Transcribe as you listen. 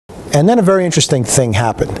And then a very interesting thing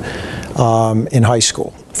happened in high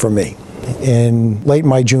school for me. In late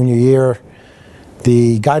my junior year,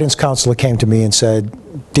 the guidance counselor came to me and said,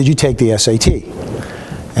 "Did you take the SAT?"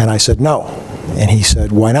 And I said, "No." And he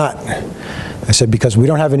said, "Why not?" I said, "Because we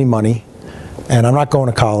don't have any money, and I'm not going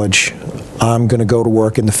to college. I'm going to go to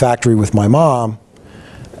work in the factory with my mom,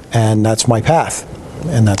 and that's my path,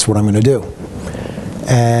 and that's what I'm going to do."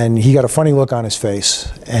 And he got a funny look on his face,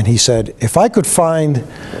 and he said, "If I could find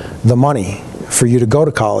the money for you to go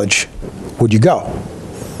to college, would you go?"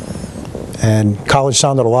 And college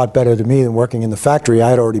sounded a lot better to me than working in the factory. I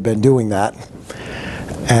had already been doing that.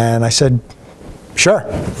 And I said, "Sure."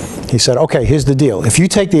 He said, "Okay, here's the deal. If you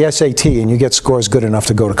take the SAT and you get scores good enough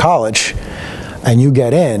to go to college, and you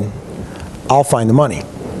get in, I'll find the money."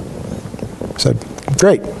 I said,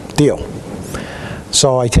 "Great, deal."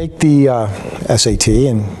 So I take the SAT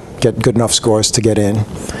and get good enough scores to get in,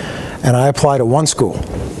 and I apply to one school,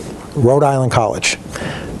 Rhode Island College.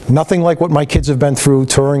 Nothing like what my kids have been through,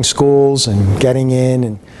 touring schools and getting in.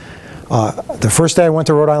 And the first day I went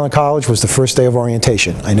to Rhode Island College was the first day of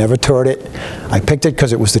orientation. I never toured it. I picked it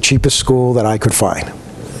because it was the cheapest school that I could find.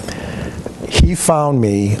 He found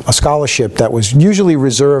me a scholarship that was usually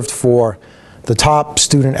reserved for the top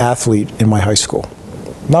student athlete in my high school.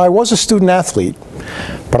 Now, I was a student athlete,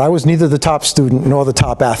 but I was neither the top student nor the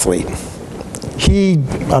top athlete. He,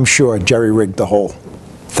 I'm sure, jerry-rigged the whole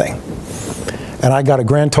thing. And I got a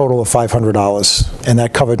grand total of $500, and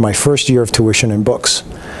that covered my first year of tuition and books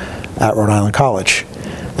at Rhode Island College.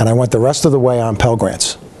 And I went the rest of the way on Pell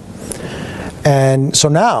Grants. And so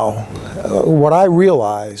now, what I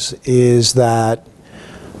realize is that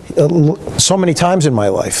so many times in my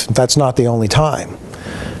life, that's not the only time,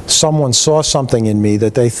 someone saw something in me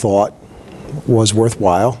that they thought was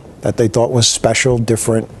worthwhile, that they thought was special,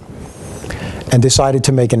 different, and decided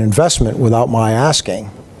to make an investment without my asking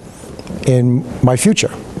in my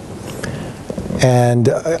future. And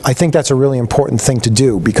I think that's a really important thing to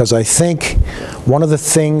do, because I think one of the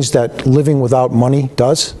things that living without money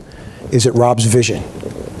does is it robs vision.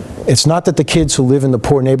 It's not that the kids who live in the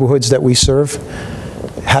poor neighborhoods that we serve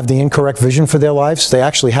have the incorrect vision for their lives. They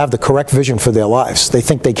actually have the correct vision for their lives. They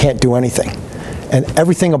think they can't do anything. And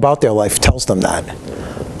everything about their life tells them that,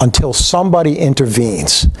 until somebody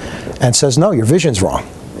intervenes and says, "No, your vision's wrong.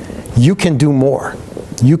 You can do more.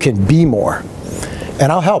 You can be more.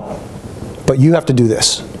 And I'll help. But you have to do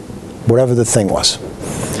this," whatever the thing was.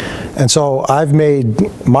 And so I've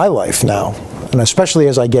made my life now, and especially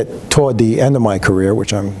as I get toward the end of my career,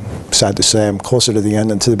 which I'm sad to say I'm closer to the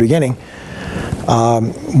end than to the beginning,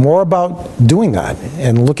 more about doing that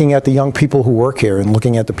and looking at the young people who work here and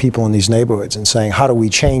looking at the people in these neighborhoods and saying, how do we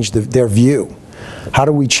change their view? How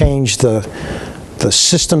do we change the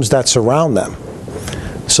systems that surround them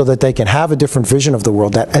so that they can have a different vision of the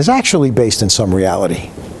world that is actually based in some reality?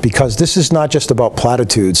 Because this is not just about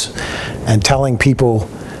platitudes and telling people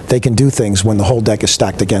they can do things when the whole deck is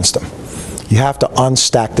stacked against them. You have to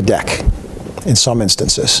unstack the deck in some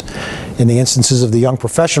instances. In the instances of the young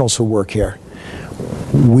professionals who work here,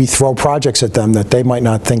 we throw projects at them that they might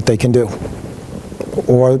not think they can do.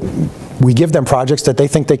 Or we give them projects that they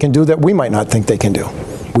think they can do that we might not think they can do.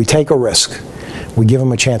 We take a risk. We give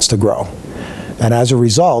them a chance to grow. And as a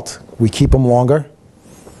result, we keep them longer.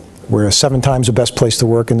 We're 7 times the best place to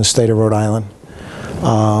work in the state of Rhode Island.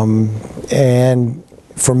 And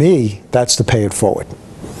for me, that's to pay it forward.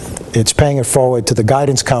 It's paying it forward to the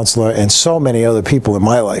guidance counselor and so many other people in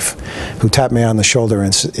my life who tapped me on the shoulder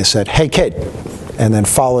and said, "Hey kid," and then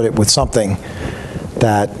followed it with something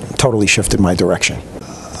that totally shifted my direction.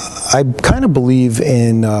 I kind of believe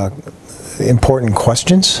in important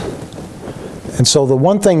questions. And so the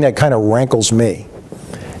one thing that kind of rankles me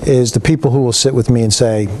is the people who will sit with me and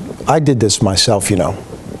say, "I did this myself, you know.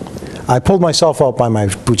 I pulled myself out by my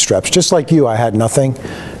bootstraps. Just like you, I had nothing.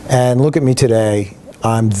 And look at me today.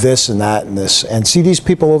 I'm this and that and this." And see these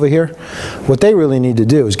people over here? What they really need to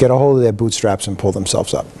do is get a hold of their bootstraps and pull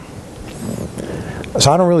themselves up.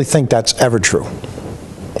 So I don't really think that's ever true.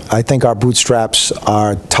 I think our bootstraps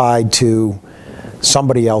are tied to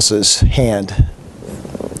somebody else's hand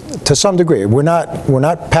to some degree. We're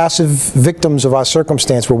not passive victims of our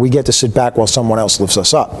circumstance where we get to sit back while someone else lifts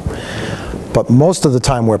us up. But most of the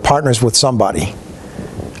time we're partners with somebody.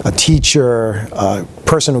 A teacher, a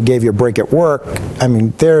person who gave you a break at work. I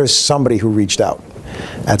mean, there's somebody who reached out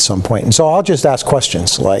at some point. And so I'll just ask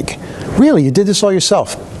questions like, "Really, you did this all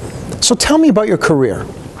yourself? So tell me about your career."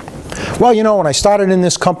 "Well, you know, when I started in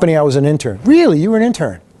this company, I was an intern." "Really, you were an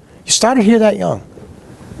intern? You started here that young?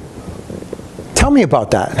 Tell me about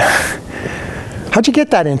that. How'd you get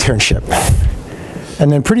that internship?"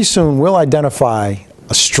 And then pretty soon we'll identify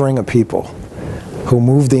a string of people who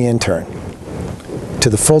moved the intern to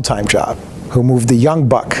the full-time job, who moved the young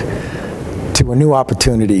buck to a new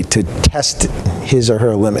opportunity to test his or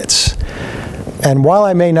her limits. And while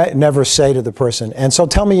I may never say to the person, and so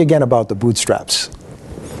tell me again about the bootstraps,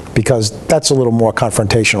 because that's a little more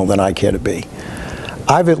confrontational than I care to be,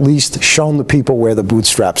 I've at least shown the people where the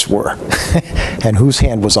bootstraps were and whose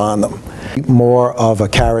hand was on them. More of a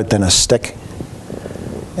carrot than a stick.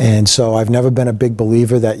 And so I've never been a big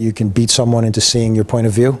believer that you can beat someone into seeing your point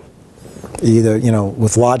of view, either, you know,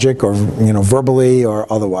 with logic or, you know, verbally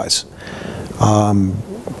or otherwise.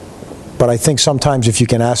 But I think sometimes if you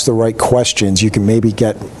can ask the right questions, you can maybe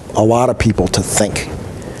get a lot of people to think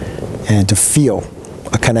and to feel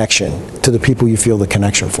a connection to the people you feel the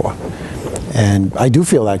connection for. And I do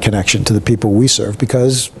feel that connection to the people we serve,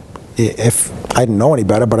 because if I didn't know any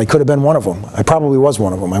better, but I could have been one of them. I probably was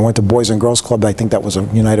one of them. I went to Boys and Girls Club. I think that was a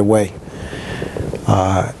United Way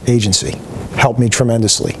agency. Helped me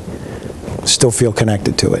tremendously. Still feel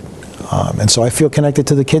connected to it. And so I feel connected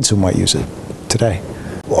to the kids who might use it today.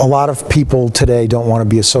 A lot of people today don't want to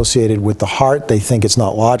be associated with the heart. They think it's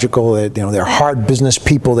not logical. You know, they're hard business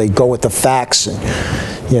people. They go with the facts,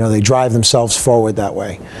 and, you know, they drive themselves forward that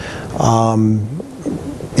way.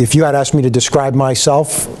 If you had asked me to describe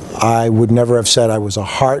myself, I would never have said I was a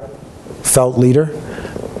heartfelt leader.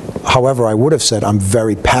 However, I would have said I'm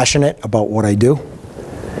very passionate about what I do.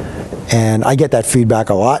 And I get that feedback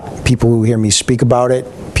a lot. People who hear me speak about it,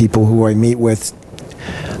 people who I meet with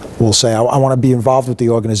will say, I want to be involved with the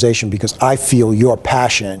organization because I feel your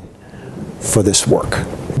passion for this work.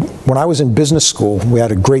 When I was in business school, we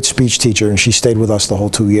had a great speech teacher, and she stayed with us the whole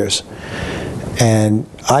 2 years. And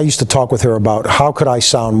I used to talk with her about how could I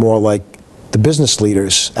sound more like the business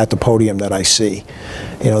leaders at the podium that I see.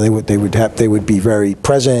 You know, they would be very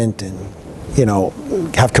present and, you know,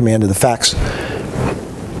 have command of the facts.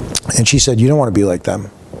 And she said, you don't want to be like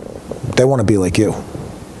them. They want to be like you.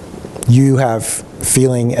 You have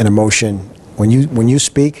feeling and emotion. When you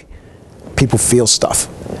speak, people feel stuff.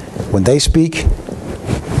 When they speak,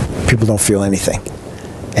 people don't feel anything.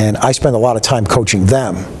 And I spend a lot of time coaching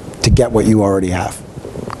them to get what you already have.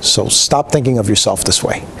 So stop thinking of yourself this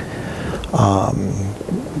way. I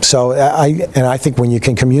think when you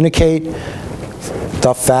can communicate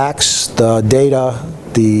the facts, the data,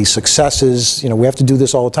 the successes, you know, we have to do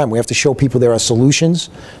this all the time. We have to show people there are solutions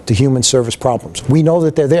to human service problems. We know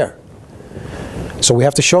that they're there. So we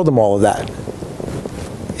have to show them all of that.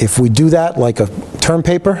 If we do that like a term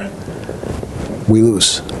paper, we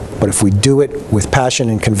lose. But if we do it with passion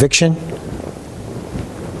and conviction,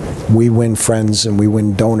 we win friends and we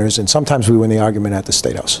win donors, and sometimes we win the argument at the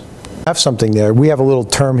State House. I have something there. We have a little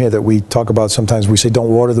term here that we talk about sometimes. We say, don't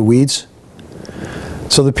water the weeds.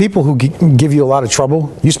 So the people who give you a lot of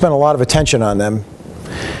trouble, you spend a lot of attention on them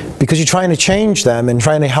because you're trying to change them and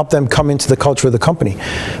trying to help them come into the culture of the company.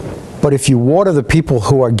 But if you water the people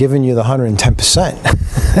who are giving you the 110%,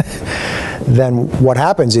 then what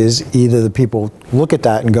happens is either the people look at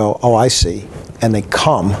that and go, oh, I see, and they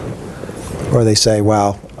come, or they say,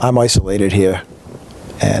 well, I'm isolated here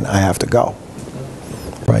and I have to go.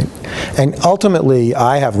 Right? And ultimately,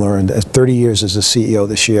 I have learned, 30 years as a CEO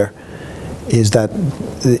this year, is that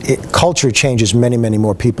culture changes many, many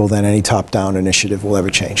more people than any top-down initiative will ever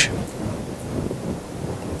change.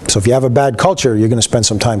 So if you have a bad culture, you're going to spend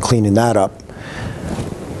some time cleaning that up.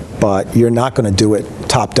 But you're not going to do it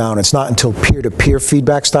top-down. It's not until peer-to-peer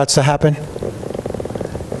feedback starts to happen.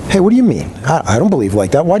 Hey, what do you mean? I don't believe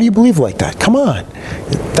like that. Why do you believe like that? Come on.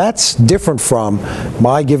 That's different from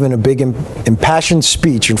my giving a big impassioned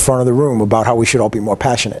speech in front of the room about how we should all be more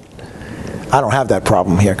passionate. I don't have that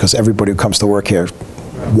problem here because everybody who comes to work here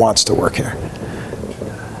wants to work here.